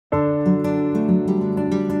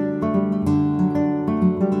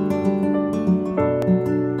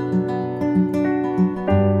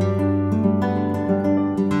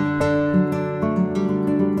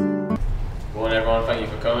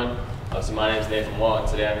name's Nathan Watt, and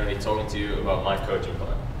today I'm going to be talking to you about my coaching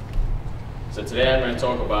plan. So today I'm going to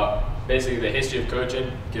talk about basically the history of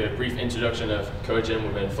coaching, give a brief introduction of coaching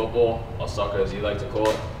within football, or soccer as you like to call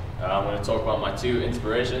it. I'm going to talk about my two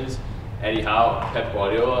inspirations, Eddie Howe and Pep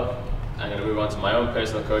Guardiola. I'm going to move on to my own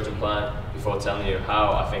personal coaching plan before telling you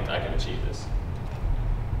how I think I can achieve this.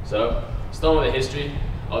 So, starting with the history,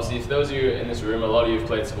 obviously for those of you in this room, a lot of you have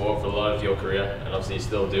played sport for a lot of your career, and obviously you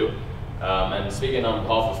still do. And speaking on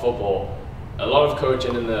behalf of football, a lot of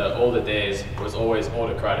coaching in the older days was always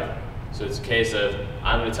autocratic. So it's a case of,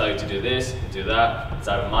 I'm going to tell you to do this, do that, it's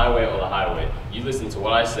either my way or the highway. You listen to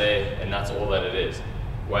what I say, and that's all that it is.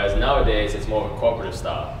 Whereas nowadays, it's more of a cooperative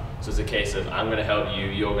style. So it's a case of, I'm going to help you,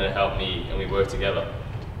 you're going to help me, and we work together.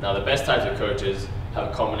 Now the best types of coaches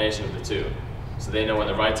have a combination of the two. So they know when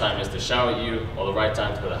the right time is to shout at you, or the right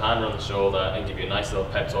time to put a hand on the shoulder and give you a nice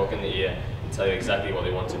little pep talk in the ear and tell you exactly what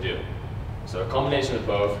they want to do. So a combination of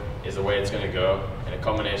both is the way it's going to go, and a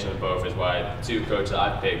combination of both is why the two coaches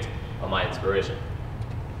I've picked are my inspiration.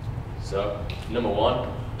 So, number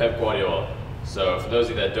one, Pep Guardiola. So for those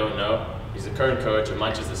of you that don't know, he's the current coach of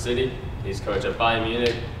Manchester City. He's coached at Bayern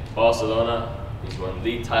Munich, Barcelona. He's won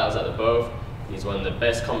league titles at the both. He's won the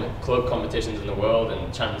best club competitions in the world in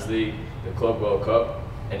the Champions League, the Club World Cup,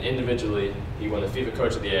 and individually, he won the FIFA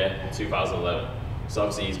Coach of the Year in 2011. So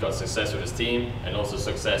obviously he's got success with his team and also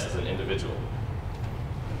success as an individual.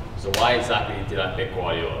 So why exactly did I pick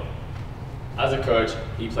Guardiola? As a coach,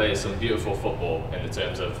 he plays some beautiful football in the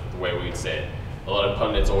terms of the way we would say it. A lot of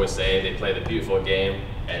pundits always say they play the beautiful game,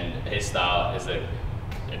 and his style is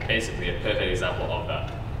basically a perfect example of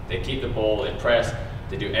that. They keep the ball in press,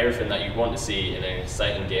 they do everything that you want to see in an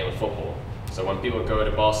exciting game of football. So when people go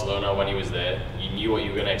to Barcelona when he was there, you knew what you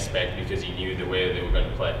were going to expect because you knew the way they were going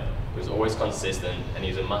to play. He was always consistent, and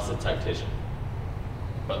he's a master tactician.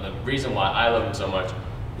 But the reason why I love him so much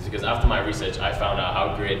is because after my research, I found out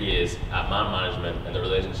how great he is at man management and the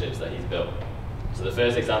relationships that he's built. So the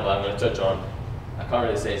first example I'm going to touch on, I can't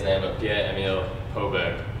really say his name, but Pierre-Emile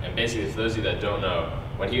Højbjerg. And basically, for those of you that don't know,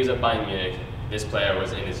 when he was at Bayern Munich, this player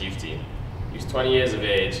was in his youth team. He was 20 years of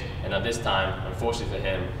age, and at this time, unfortunately for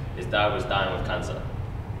him, his dad was dying with cancer.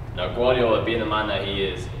 Now Guardiola, being the man that he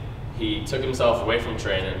is, he took himself away from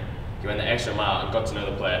training, he went the extra mile and got to know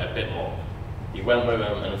the player a bit more. He went with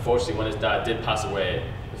him, and unfortunately when his dad did pass away,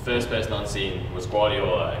 the first person on scene was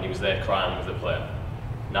Guardiola, and he was there crying with the player.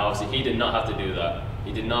 Now obviously he did not have to do that.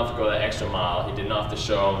 He did not have to go that extra mile. He did not have to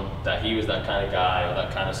show him that he was that kind of guy or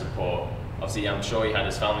that kind of support. Obviously I'm sure he had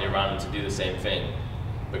his family around him to do the same thing.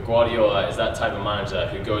 But Guardiola is that type of manager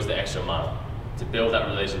who goes the extra mile to build that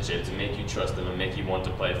relationship, to make you trust him and make you want to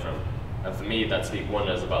play for him. And for me, that speaks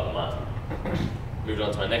wonders about the man. Moving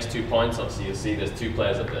on to my next 2 points, obviously you'll see there's two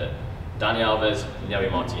players up there. Dani Alves and Javi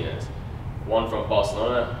Martinez. One from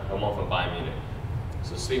Barcelona and one from Bayern Munich.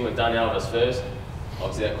 So speaking with Dani Alves first,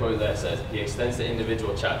 obviously that quote there says, he extends to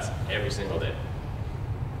individual chats every single day.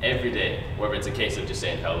 Every day, whether it's a case of just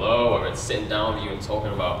saying hello, whether it's sitting down with you and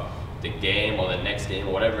talking about the game or the next game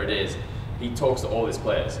or whatever it is, he talks to all his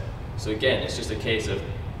players. So again, it's just a case of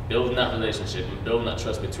building that relationship and building that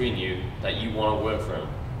trust between you that you want to work for him.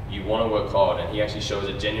 You want to work hard, and he actually shows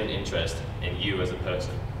a genuine interest in you as a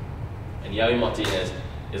person. And Javi Martinez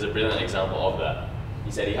is a brilliant example of that.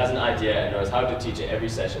 He said he has an idea and knows how to teach it every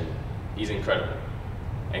session. He's incredible.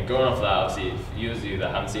 And going off that, obviously, for you of you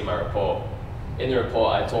that haven't seen my report, in the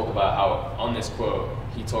report I talk about how, on this quote,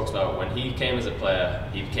 he talks about when he came as a player,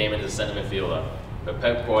 he came in as a centre midfielder, but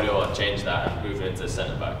Pep Guardiola changed that and moved him into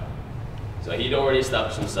centre back. So he'd already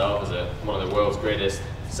established himself as one of the world's greatest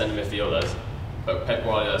centre midfielders, but Pep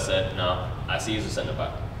Guardiola said, no, I see you as a centre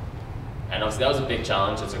back. And obviously that was a big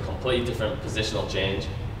challenge. It's a completely different positional change.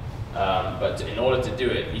 But in order to do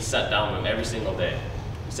it, he sat down with him every single day.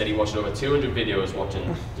 He said he watched over 200 videos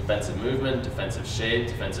watching defensive movement, defensive shape,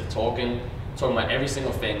 defensive talking about every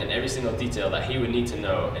single thing and every single detail that he would need to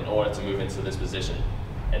know in order to move into this position.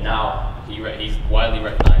 And now he's widely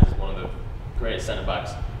recognized as one of the greatest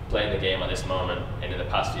centre-backs playing the game at this moment and in the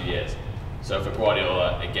past few years. So for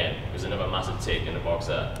Guardiola, again, it was another massive tick in the box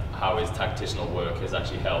at how his tactical work has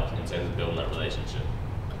actually helped in terms of building that relationship.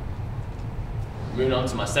 Moving on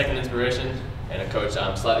to my second inspiration, and a coach that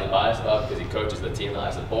I'm slightly biased about because he coaches the team that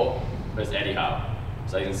I support, but it's Eddie Howe.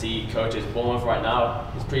 So you can see he coaches Bournemouth right now.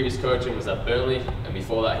 His previous coaching was at Burnley, and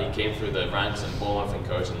before that he came through the ranks in Bournemouth and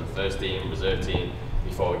coached in the first team, reserve team,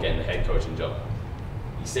 before getting the head coaching job.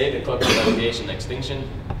 He saved the club from relegation and extinction.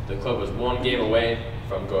 The club was one game away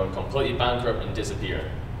from going completely bankrupt and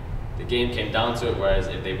disappearing. The game came down to it, whereas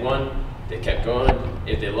if they won, they kept going.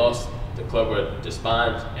 If they lost, the club would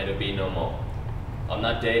disband and it would be no more. On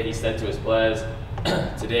that day, he said to his players,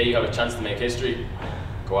 Today you have a chance to make history,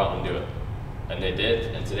 go out and do it. And they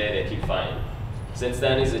did, and today they keep fighting. Since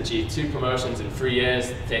then, he's achieved 2 promotions in 3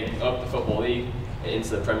 years, taking up the Football League and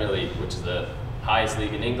into the Premier League, which is the highest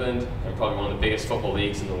league in England and probably one of the biggest football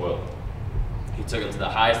leagues in the world. He took them to the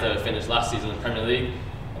highest ever finish last season in the Premier League,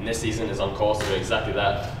 and this season is on course to do exactly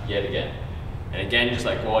that yet again. And again, just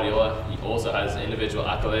like Guardiola, he also has individual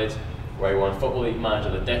accolades, where he won Football League Manager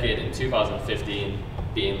of the Decade in 2015,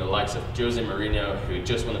 beating the likes of Jose Mourinho, who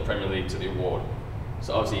just won the Premier League, to the award.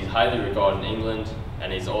 So obviously he's highly regarded in England,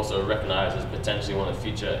 and he's also recognised as potentially one of the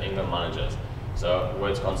future England managers. So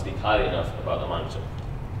words can't speak highly enough about the manager.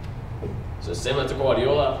 So similar to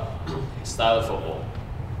Guardiola, his style of football.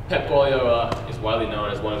 Pep Guardiola is widely known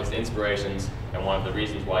as one of his inspirations and one of the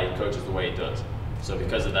reasons why he coaches the way he does. So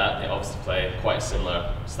because of that, they obviously play quite a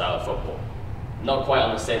similar style of football. Not quite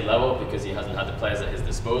on the same level because he hasn't had the players at his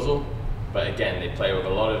disposal, but again, they play with a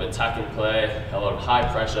lot of attacking play, a lot of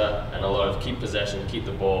high pressure, and a lot of keep possession, keep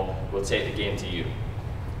the ball, will take the game to you.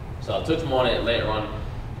 So I'll touch more on it later on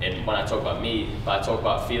when I talk about me, but I talk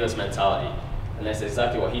about fearless mentality, and that's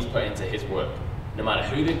exactly what he's put into his work. No matter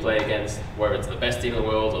who they play against, whether it's the best team in the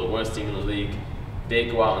world or the worst team in the league, they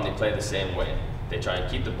go out and they play the same way. They try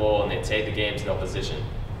and keep the ball and they take the game to the opposition,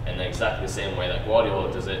 and exactly the same way that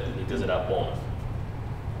Guardiola does it, he does it at Bournemouth.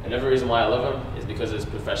 Another reason why I love him is because of his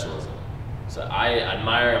professionalism. So I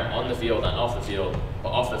admire him on the field and off the field, but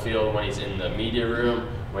off the field when he's in the media room,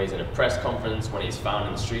 when he's in a press conference, when he's found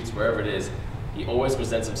in the streets, wherever it is, he always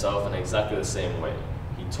presents himself in exactly the same way.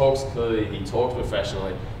 He talks clearly, he talks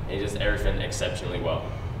professionally, and he does everything exceptionally well.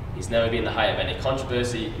 He's never been the height of any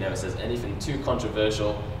controversy, he never says anything too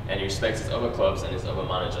controversial, and he respects his other clubs and his other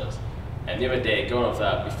managers. And the other day, going off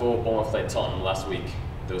that, before Bournemouth played Tottenham last week,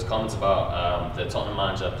 there was comments about the Tottenham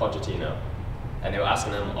manager, Pochettino, and they were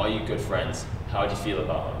asking him, are you good friends? How do you feel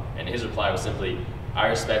about him? And his reply was simply, I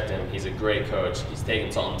respect him, he's a great coach, he's taken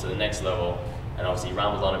Tottenham to the next level, and obviously he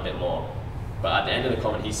rambled on a bit more. But at the end of the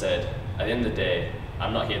comment he said, at the end of the day,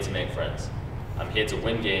 I'm not here to make friends. I'm here to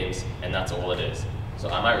win games, and that's all it is. So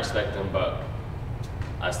I might respect him, but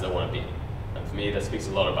I still want to beat him. And for me, that speaks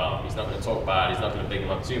a lot about him. He's not going to talk bad, he's not going to big him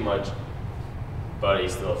up too much, but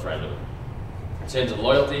he's still a friend of him. In terms of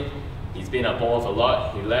loyalty, he's been at Bournemouth a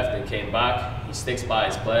lot, he left and came back, he sticks by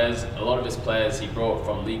his players. A lot of his players he brought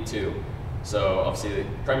from League 2. So obviously the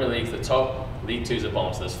Premier League's the top, League 2's the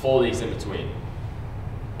bottom, so there's 4 leagues in between.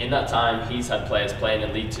 In that time, he's had players playing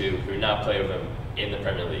in League 2 who now play with him in the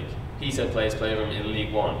Premier League. He's had players play with him in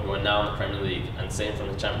League 1 who are now in the Premier League, and same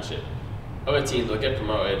from the Championship. Other teams will get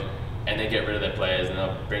promoted and they get rid of their players and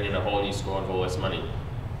they'll bring in a whole new squad with all this money.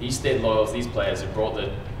 He stayed loyal to these players who brought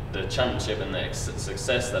the Championship and the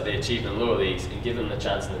success that they achieved in lower leagues and give them the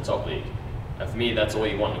chance in the top league. And for me, that's all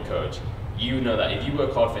you want in a coach. You know that if you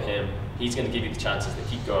work hard for him, he's going to give you the chances to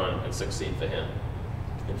keep going and succeed for him.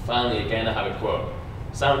 And finally, again, I have a quote.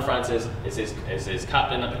 Sam Francis is his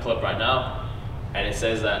captain at the club right now, and it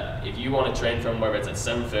says that if you want to train from whether it's at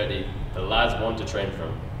 7:30, the lads want to train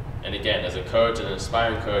from. And again, as a coach and an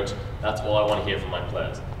aspiring coach, that's all I want to hear from my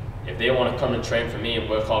players. If they want to come and train for me and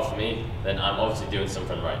work hard for me, then I'm obviously doing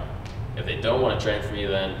something right. If they don't want to train for me,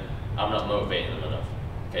 then I'm not motivating them enough.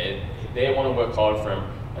 Okay, they want to work hard for him,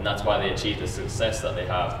 and that's why they achieve the success that they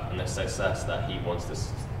have and the success that he wants to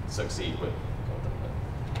succeed with.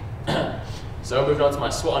 So moving on to my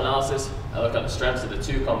SWOT analysis, I look at the strengths of the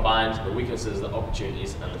two combined, the weaknesses, the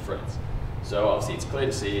opportunities, and the threats. So obviously it's clear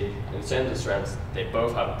to see, in terms of strengths, they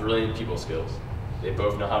both have brilliant people skills. They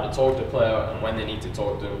both know how to talk to a player and when they need to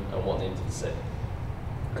talk to them and what they need to say.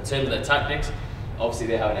 In terms of their tactics, obviously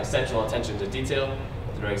they have an exceptional attention to detail.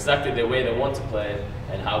 They know exactly the way they want to play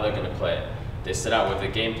and how they're going to play it. They set out with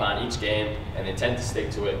a game plan each game and they tend to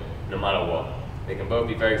stick to it no matter what. They can both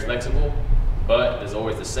be very flexible, but there's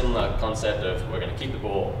always the similar concept of we're going to keep the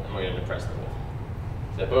ball and we're going to press the ball.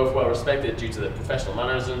 They're both well respected due to their professional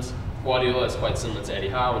mannerisms. Guardiola is quite similar to Eddie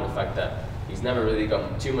Howe in the fact that he's never really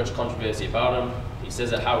gotten too much controversy about him. He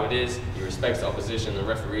says it how it is, he respects the opposition, the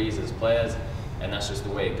referees, his players, and that's just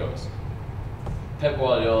the way it goes. Pep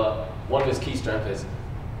Guardiola, one of his key strengths is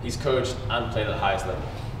he's coached and played at the highest level.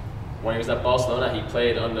 When he was at Barcelona, he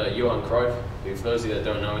played under Johan Cruyff, who for those of you that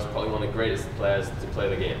don't know is probably one of the greatest players to play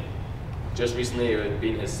the game. Just recently it had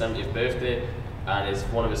been his 70th birthday, and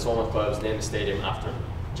one of his former clubs named the stadium after him,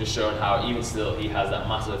 just showing how even still he has that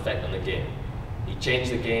massive effect on the game. He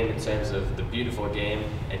changed the game in terms of the beautiful game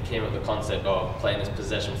and came up with the concept of playing this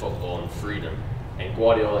possession football and freedom. And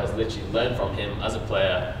Guardiola has literally learned from him as a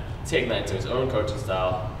player, taken that into his own coaching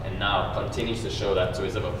style, and now continues to show that to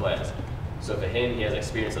his other players. So for him, he has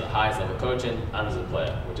experience at the highest level coaching and as a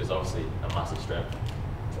player, which is obviously a massive strength.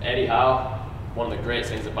 For Eddie Howe, one of the great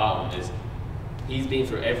things about him is he's been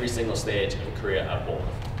through every single stage of a career at Bournemouth.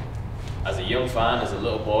 As a young fan, as a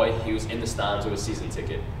little boy, he was in the stands with a season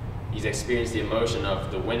ticket. He's experienced the emotion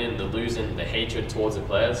of the winning, the losing, the hatred towards the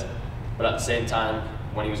players, but at the same time,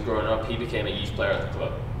 when he was growing up, he became a youth player at the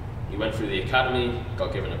club. He went through the academy,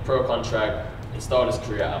 got given a pro contract, and started his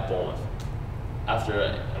career at Bournemouth. After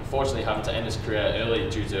unfortunately having to end his career early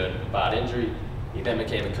due to a bad injury, he then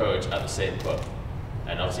became a coach at the same club,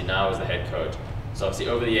 and obviously now is the head coach. So obviously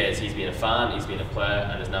over the years, he's been a fan, he's been a player,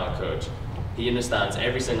 and is now a coach. He understands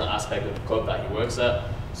every single aspect of the club that he works at,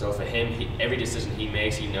 so for him, every decision he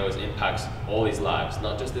makes, he knows impacts all his lives,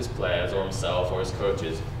 not just his players or himself or his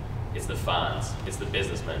coaches. It's the fans, it's the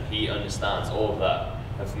businessmen. He understands all of that,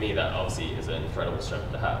 and for me, that obviously is an incredible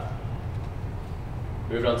strength to have.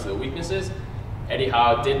 Moving on to the weaknesses, Eddie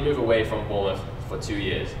Howe did move away from Bournemouth for 2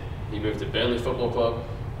 years. He moved to Burnley Football Club,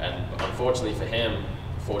 and unfortunately for him,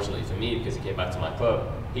 fortunately for me, because he came back to my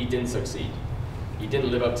club, he didn't succeed. He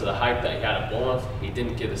didn't live up to the hype that he had at Bournemouth. He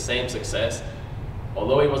didn't give the same success.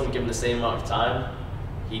 Although he wasn't given the same amount of time,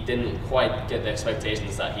 he didn't quite get the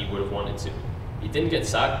expectations that he would have wanted to. He didn't get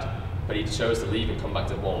sacked, but he chose to leave and come back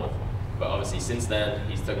to Bournemouth. But obviously since then,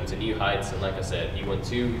 he's taken to new heights, and like I said, he won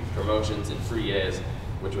 2 promotions in 3 years,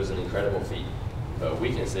 which was an incredible feat. But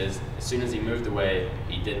weaknesses, as soon as he moved away,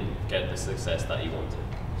 he didn't get the success that he wanted.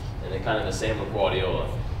 And they're kind of the same with Guardiola.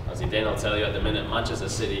 Obviously, Dan will tell you at the minute, Manchester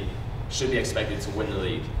City should be expected to win the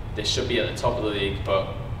league. They should be at the top of the league,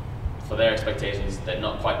 but for their expectations, they're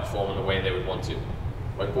not quite performing the way they would want to.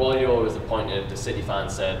 When Guardiola was appointed, the City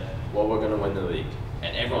fans said, well, we're going to win the league.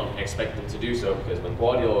 And everyone expected them to do so, because when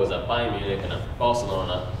Guardiola was at Bayern Munich and at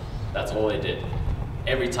Barcelona, that's all they did.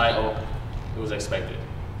 Every title, it was expected.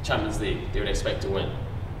 Champions League, they would expect to win.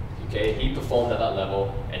 Okay, he performed at that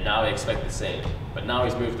level, and now they expect the same. But now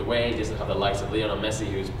he's moved away, he doesn't have the likes of Lionel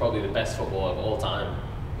Messi, who's probably the best footballer of all time.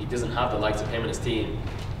 He doesn't have the likes of him and his team.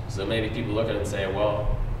 So maybe people look at it and say,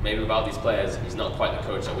 well, maybe without these players, he's not quite the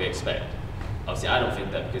coach that we expect. Obviously, I don't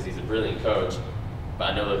think that, because he's a brilliant coach, but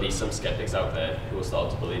I know there'll be some skeptics out there who will start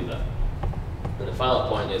to believe that. And the final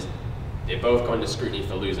point is, they both come under scrutiny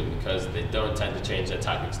for losing because they don't tend to change their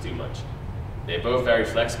tactics too much. They're both very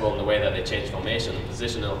flexible in the way that they change formation and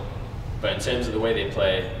positional, but in terms of the way they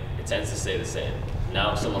play, it tends to stay the same.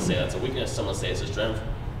 Now, some will say that's a weakness, some will say it's a strength.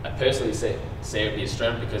 I personally say it would be a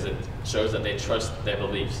strength because it shows that they trust their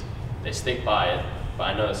beliefs. They stick by it, but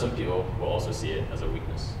I know that some people will also see it as a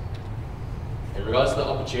weakness. In regards to the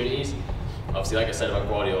opportunities, obviously, like I said about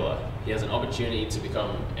Guardiola, he has an opportunity to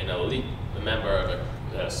become an elite member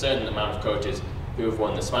of a certain amount of coaches who have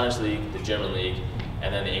won the Spanish League, the German League,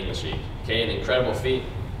 and then the English League. Okay, an incredible feat,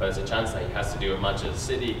 but it's a chance that he has to do with Manchester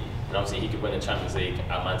City, and obviously he could win the Champions League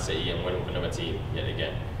at Man City and win with another team yet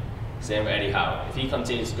again. Same with Eddie Howe. If he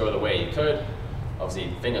continues to go the way he could,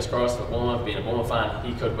 obviously fingers crossed for Bournemouth, being a Bournemouth fan,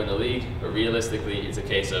 he could win the league, but realistically it's a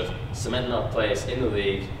case of cementing our place in the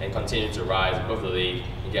league and continuing to rise above the league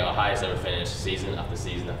and get our highest ever finish season after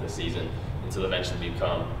season after season until eventually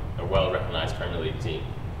become a well-recognized Premier League team.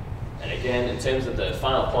 And again, in terms of the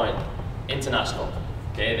final point, international.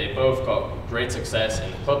 Okay, they both got great success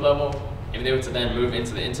in the club level. If they were to then move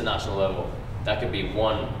into the international level, that could be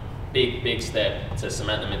one big step to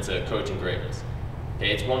cement them into coaching greatness.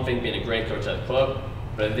 Okay, it's one thing being a great coach at the club,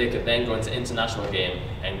 but if they could then go into international game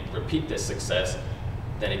and repeat this success,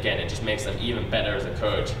 then again, it just makes them even better as a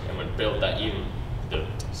coach and would build that it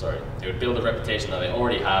would build a reputation that they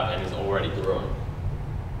already have and is already growing.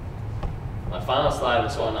 My final slide of the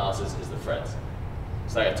SWOT analysis is the threats.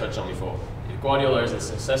 It's like I touched on before. If Guardiola isn't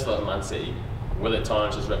successful at Man City, will it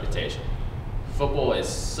tarnish his reputation? Football is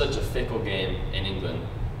such a fickle game in England,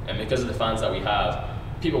 and because of the fans that we have,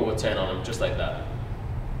 people will turn on him just like that.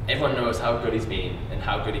 Everyone knows how good he's been and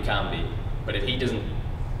how good he can be, but if he doesn't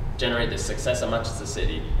generate the success at Manchester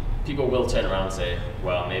City, people will turn around and say,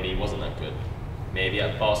 well, maybe he wasn't that good. Maybe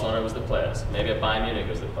at Barcelona it was the players. Maybe at Bayern Munich it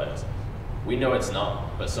was the players. We know it's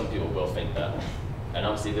not, but some people will think that. And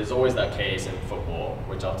obviously there's always that case in football,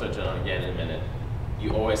 which I'll touch on again in a minute.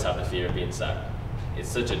 You always have the fear of being sacked. It's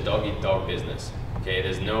such a dog-eat-dog business. Okay,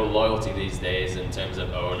 there's no loyalty these days in terms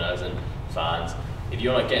of owners and fans. If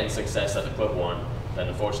you're not getting success at the club one, then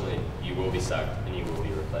unfortunately you will be sacked and you will be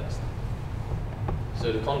replaced.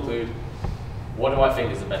 So to conclude, what do I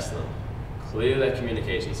think is the best of them? Clearly their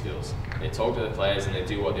communication skills. They talk to the players and they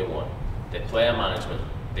do what they want. They player management.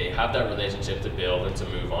 They have that relationship to build and to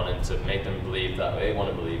move on and to make them believe that they want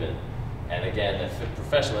to believe in. And again, their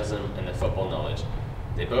professionalism and their football knowledge.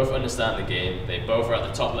 They both understand the game, they both are at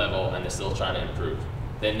the top level and they're still trying to improve.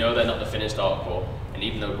 They know they're not the finished article, and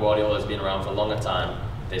even though Guardiola has been around for a longer time,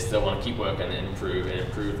 they still want to keep working and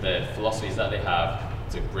improve their philosophies that they have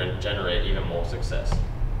to generate even more success.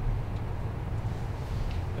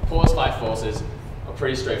 The Paul's 5 forces are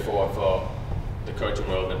pretty straightforward for the coaching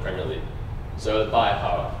world in the Premier League. So the buyer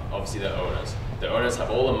power, obviously the owners. The owners have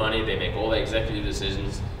all the money, they make all the executive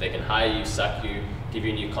decisions, they can hire you, sack you, give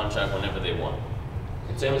you a new contract whenever they want.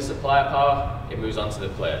 In terms of supplier power, it moves on to the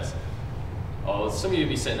players. Oh, some of you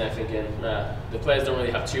will be sitting there thinking, nah, the players don't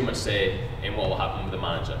really have too much say in what will happen with the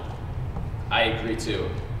manager. I agree too,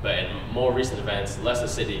 but in more recent events, Leicester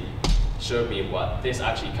City showed me what this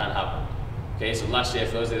actually can happen. Okay, so last year,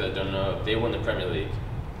 for those of you that don't know, they won the Premier League,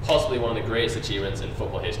 possibly one of the greatest achievements in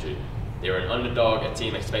football history. They were an underdog, a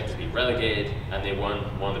team expected to be relegated, and they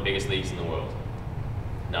won one of the biggest leagues in the world.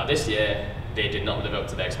 Now this year, they did not live up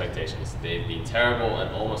to their expectations. They've been terrible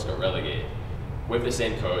and almost got relegated, with the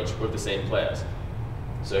same coach, with the same players.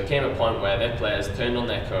 So it came a point where their players turned on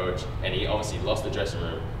their coach, and he obviously lost the dressing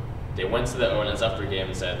room. They went to the owners after a game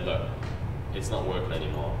and said, look, it's not working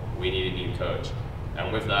anymore. We need a new coach.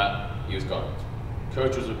 And with that, he was gone.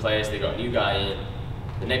 Coach was replaced, they got a new guy in.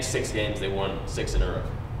 The next 6 games, they won 6 in a row.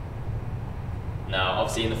 Now,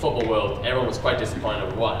 obviously in the football world, everyone was quite disappointed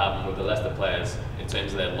with what happened with the Leicester players in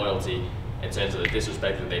terms of their loyalty, in terms of the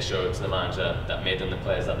disrespect that they showed to the manager that made them the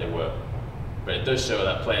players that they were. But it does show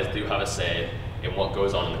that players do have a say in what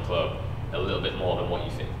goes on in the club a little bit more than what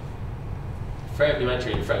you think. Threat of new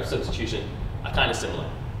entry and threat of substitution are kind of similar.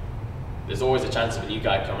 There's always a chance of a new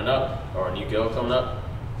guy coming up or a new girl coming up,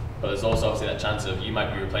 but there's also obviously that chance of you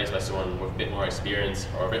might be replaced by someone with a bit more experience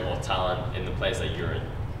or a bit more talent in the place that you're in.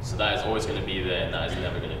 So that is always going to be there, and that is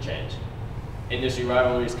never going to change. Industry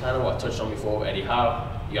rivalries, kind of what I touched on before with Eddie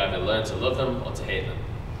Howe. You either learn to love them or to hate them.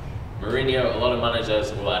 Mourinho, a lot of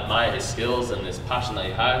managers will admire his skills and his passion that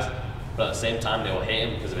he has, but at the same time they will hate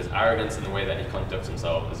him because of his arrogance and the way that he conducts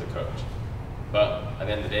himself as a coach. But at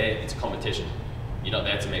the end of the day, it's a competition. You're not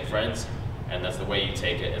there to make friends, and that's the way you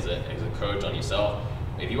take it as a coach on yourself.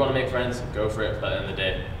 If you want to make friends, go for it, but at the end of the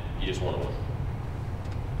day, you just want to win.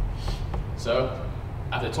 So,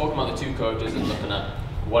 after talking about the 2 coaches and looking at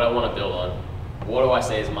what I want to build on, what do I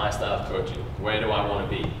say is my style of coaching? Where do I want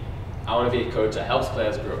to be? I want to be a coach that helps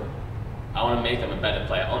players grow. I want to make them a better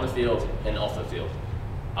player on the field and off the field.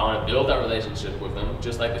 I want to build that relationship with them,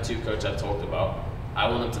 just like the 2 coaches I've talked about. I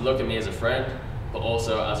want them to look at me as a friend, but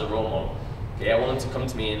also as a role model. Okay, I want them to come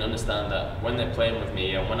to me and understand that when they're playing with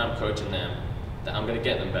me and when I'm coaching them, that I'm going to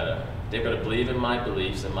get them better. They've got to believe in my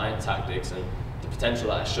beliefs and my tactics and the potential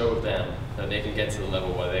that I show them that they can get to the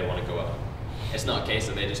level where they want to go at. It's not a case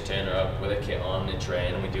that they just turn up with a kit on and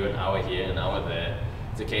train and we do an hour here and an hour there.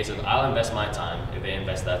 It's a case of I'll invest my time if they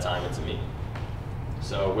invest their time into me.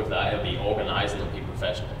 So with that, it'll be organized and it'll be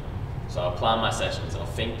professional. So I'll plan my sessions, I'll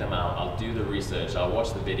think them out, I'll do the research, I'll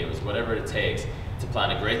watch the videos, whatever it takes to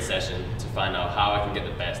plan a great session to find out how I can get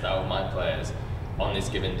the best out of my players on this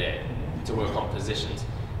given day, to work on positions,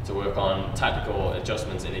 to work on tactical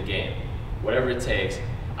adjustments in a game. Whatever it takes,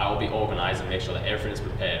 I will be organized and make sure that everything is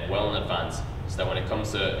prepared well in advance so that when it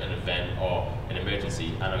comes to an event or an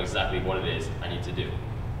emergency, I know exactly what it is I need to do.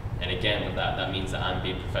 And again, with that, that means that I'm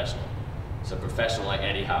being professional. So professional like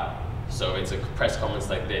Eddie Howe. So if it's a press conference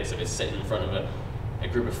like this, if it's sitting in front of a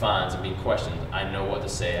group of fans and being questioned, I know what to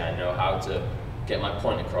say, I know how to get my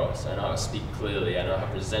point across, I know how to speak clearly, I know how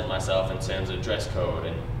to present myself in terms of dress code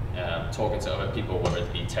and talking to other people, whether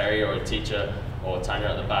it be Terry or a teacher or Tanya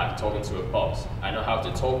at the back, talking to a boss. I know how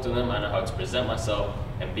to talk to them, I know how to present myself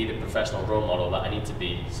and be the professional role model that I need to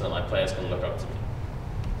be so that my players can look up to me.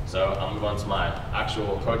 So I'll move on to my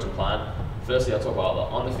actual coaching plan. Firstly, I'll talk about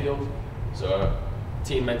on the field. So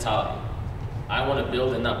team mentality. I want to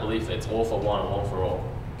build in that belief that it's all for one and one for all.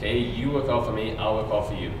 Okay, you work hard for me, I'll work hard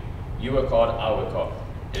for you. You work hard, I'll work hard.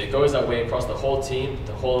 If it goes that way across the whole team,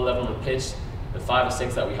 the whole 11 on the pitch, the 5 or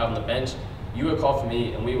 6 that we have on the bench, you work hard for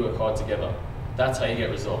me and we work hard together. That's how you get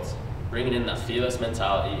results. Bringing in that fearless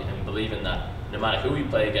mentality and believing that no matter who we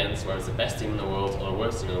play against, whether it's the best team in the world or the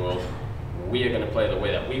worst team in the world, we are going to play the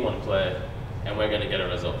way that we want to play and we're going to get a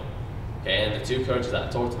result. Okay, and the 2 coaches that I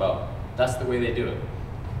talked about, that's the way they do it.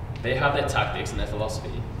 They have their tactics and their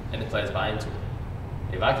philosophy and the players buy into it.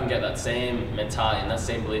 If I can get that same mentality and that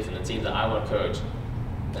same belief in the team that I want to coach,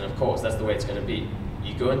 then of course that's the way it's going to be.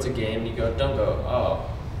 You go into a game and you don't go, oh,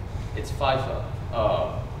 it's FIFA,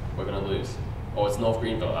 oh, we're going to lose. Or it's North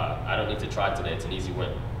Greenville, I don't need to try today, it's an easy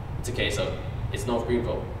win. It's a case of, it's North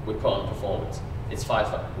Greenville, we put on performance. It's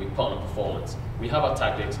FIFA, we put on performance. We have our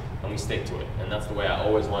tactics and we stick to it, and that's the way I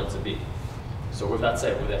always want it to be. So with that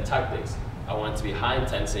said, with their tactics, I want it to be high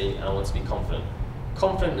intensity and I want it to be confident.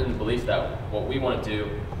 Confident in the belief that what we want to do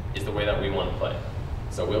is the way that we want to play.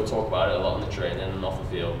 So we'll talk about it a lot in the training and off the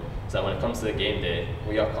field, so that when it comes to the game day,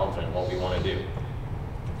 we are confident in what we want to do.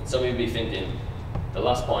 And some of you will be thinking, the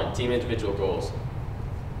last point, team individual goals.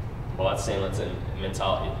 Well, that's saying that's in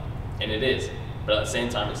mentality. And it is, but at the same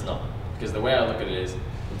time it's not. Because the way I look at it is,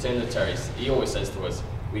 in terms of Terry, he always says to us,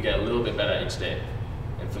 we get a little bit better each day.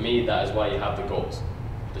 And for me, that is why you have the goals.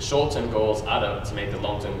 The short-term goals add up to make the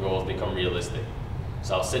long-term goals become realistic.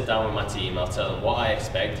 So I'll sit down with my team, I'll tell them what I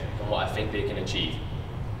expect and what I think they can achieve.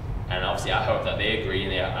 And obviously I hope that they agree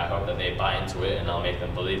and I hope that they buy into it, and I'll make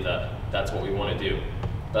them believe that that's what we want to do.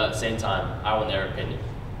 But at the same time, I want their opinion.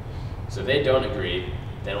 So if they don't agree,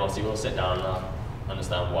 then obviously we'll sit down and I'll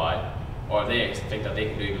understand why. Or if they think that they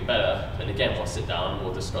can do even better, then again we'll sit down and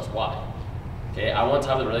we'll discuss why. Okay, I want to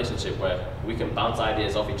have the relationship where we can bounce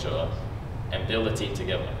ideas off each other and build a team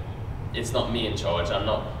together. It's not me in charge. I'm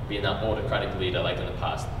not being that autocratic leader like in the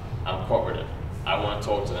past. I'm cooperative. I want to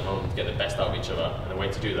talk to them and get the best out of each other, and the way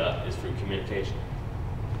to do that is through communication.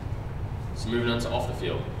 So moving on to off the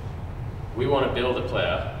field. We want to build a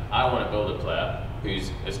player, I want to build a player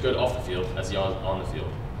who's as good off the field as he is on the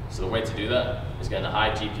field. So the way to do that is getting a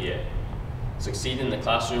high GPA. Succeeding in the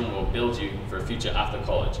classroom will build you for a future after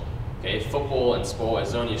college. Okay, football and sport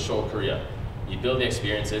is only a short career. You build the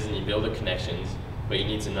experiences and you build the connections, but you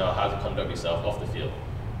need to know how to conduct yourself off the field.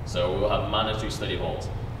 So we will have mandatory study halls,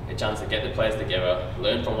 a chance to get the players together,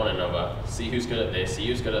 learn from one another, see who's good at this, see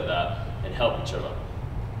who's good at that, and help each other.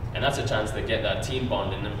 And that's a chance to get that team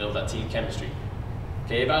bonding and build that team chemistry.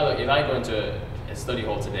 Okay, if I go into a study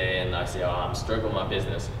hall today and I say, oh, I'm struggling with my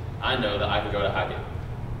business, I know that I can go to Hackett.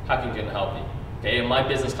 Hackett can help me. Okay, in my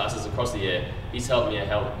business classes across the year, he's helped me a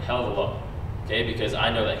hell of a lot. Okay, because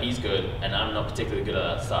I know that he's good and I'm not particularly good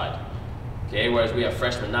at that side. Okay, whereas we have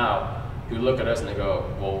freshmen now who look at us and they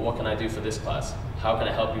go, well, what can I do for this class? How can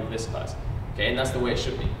I help you with this class? Okay, and that's the way it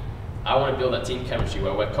should be. I want to build that team chemistry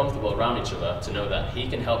where we're comfortable around each other to know that he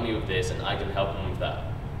can help me with this and I can help him with that.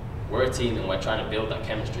 We're a team and we're trying to build that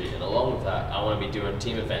chemistry, and along with that, I want to be doing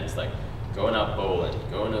team events like going out bowling,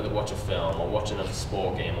 going to watch a film or watching a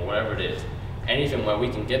sport game or whatever it is. Anything where we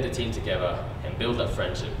can get the team together and build that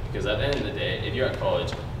friendship, because at the end of the day, if you're at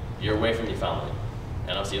college, you're away from your family.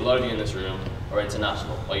 And obviously a lot of you in this room are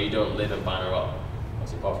international, or you don't live in Banner Rock,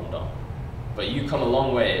 obviously apart from Dom. But you come a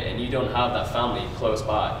long way and you don't have that family close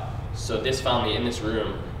by. So this family in this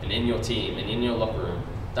room and in your team and in your locker room,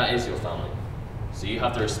 that is your family. So you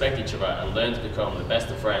have to respect each other and learn to become the best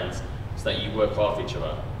of friends so that you work hard for each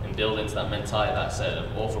other and build into that mentality that said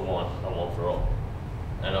of all for one and one for all.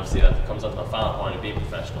 And obviously that comes up to my final point of being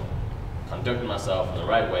professional. Conducting myself in the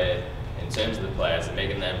right way in terms of the players and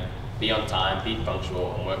making them be on time, be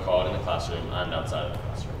punctual, and work hard in the classroom and outside of the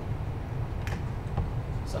classroom.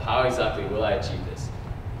 So how exactly will I achieve this?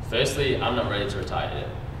 Firstly, I'm not ready to retire yet.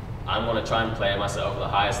 I'm going to try and play myself at the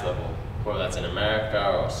highest level, whether that's in America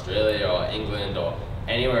or Australia or England or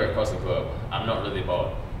anywhere across the globe. I'm not really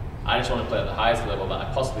bored. I just want to play at the highest level that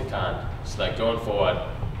I possibly can, so that going forward,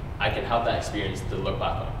 I can have that experience to look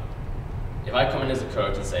back on. If I come in as a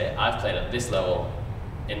coach and say, I've played at this level,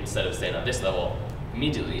 instead of staying at this level,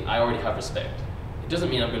 immediately I already have respect. It doesn't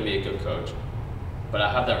mean I'm going to be a good coach, but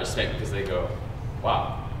I have that respect because they go,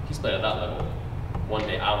 wow, he's played at that level. One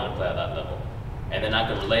day I want to play at that level. And then I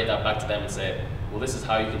can relate that back to them and say, well, this is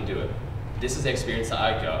how you can do it. This is the experience that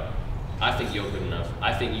I got. I think you're good enough.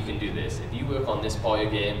 I think you can do this. If you work on this part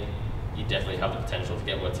of your game, you definitely have the potential to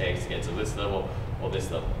get what it takes to get to this level or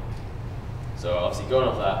this level. So obviously going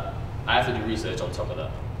off that, I have to do research on top of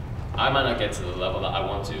that. I might not get to the level that I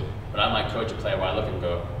want to, but I might coach a player where I look and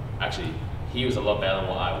go, actually, he was a lot better than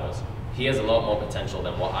what I was. He has a lot more potential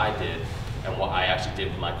than what I did and what I actually did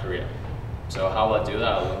with my career. So how will I do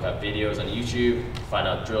that? I'll look at videos on YouTube, find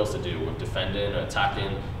out drills to do with defending or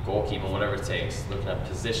attacking, goalkeeping, whatever it takes, looking at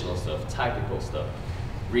positional stuff, tactical stuff,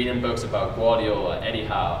 reading books about Guardiola, Eddie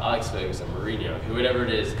Howe, Alex Ferguson, Mourinho, whoever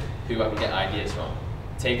it is, who I can get ideas from.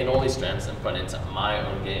 Taking all these strengths and putting it into my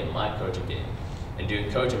own game, my coaching game, and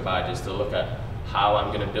doing coaching badges to look at how I'm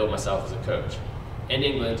going to build myself as a coach. In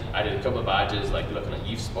England, I did a couple of badges like looking at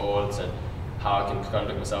youth sports and how I can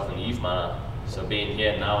conduct myself in a youth manner. So being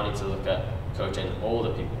here now, I need to look at coaching older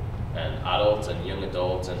people and adults and young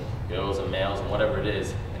adults and girls and males and whatever it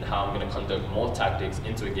is, and how I'm going to conduct more tactics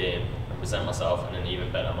into a game and present myself in an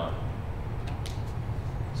even better manner.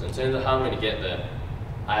 So in terms of how I'm going to get there,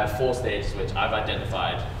 I have 4 stages which I've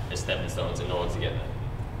identified as stepping stones in order to get there.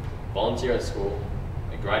 Volunteer at school,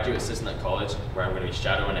 a graduate assistant at college where I'm going to be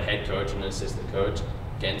shadowing a head coach and an assistant coach,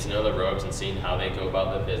 getting to know the ropes and seeing how they go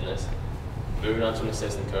about their business, moving on to an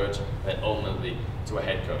assistant coach, and ultimately to a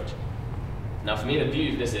head coach. Now for me, the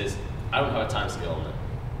beauty of this is I don't have a time scale on it.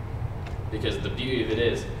 Because the beauty of it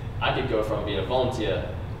is, I could go from being a volunteer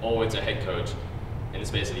all the way to head coach in the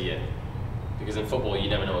space of a year. Because in football, you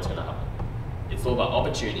never know what's going to happen. It's all about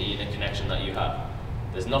opportunity and connection that you have.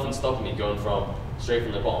 There's nothing stopping me going from straight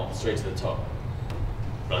from the bottom straight to the top.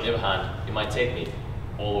 But on the other hand, it might take me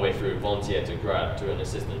all the way through volunteer to grad to an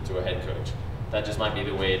assistant to a head coach. That just might be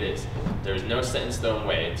the way it is. There is no set in stone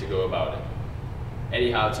way to go about it.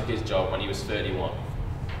 Eddie Howe took his job when he was 31.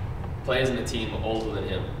 Players in the team were older than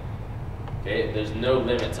him. Okay? There's no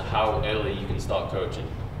limit to how early you can start coaching,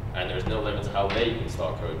 and there's no limit to how late you can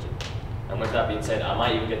start coaching. And with that being said, I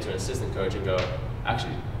might even get to an assistant coach and go,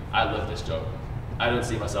 actually, I love this job. I don't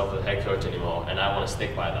see myself as a head coach anymore, and I want to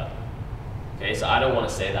stick by that. Okay, so I don't want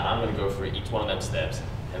to say that I'm going to go through each one of them steps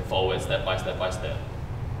and follow it step by step by step,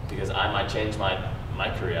 because I might change my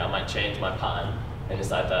career, I might change my pattern, and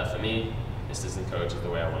decide that for me, assistant coach is the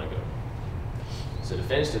way I want to go. So to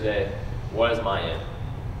finish today, what is my aim?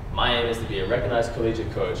 My aim is to be a recognized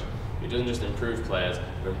collegiate coach who doesn't just improve players,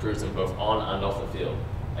 but improves them both on and off the field,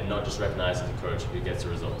 and not just recognized as a coach who gets the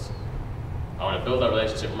results. I want to build that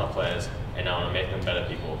relationship with my players, and I want to make them better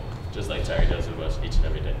people, just like Terry does with us each and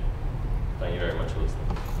every day. Thank you very much for listening.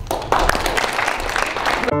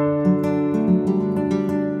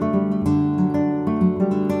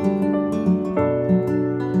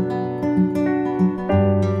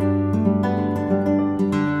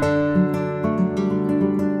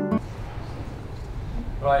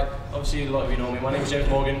 Right, obviously a lot of you know me. My name is James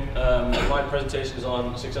Morgan. My presentation is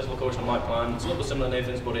on successful coaching and my plan. It's a little bit similar to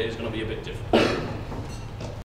Nathan's, but it is going to be a bit different.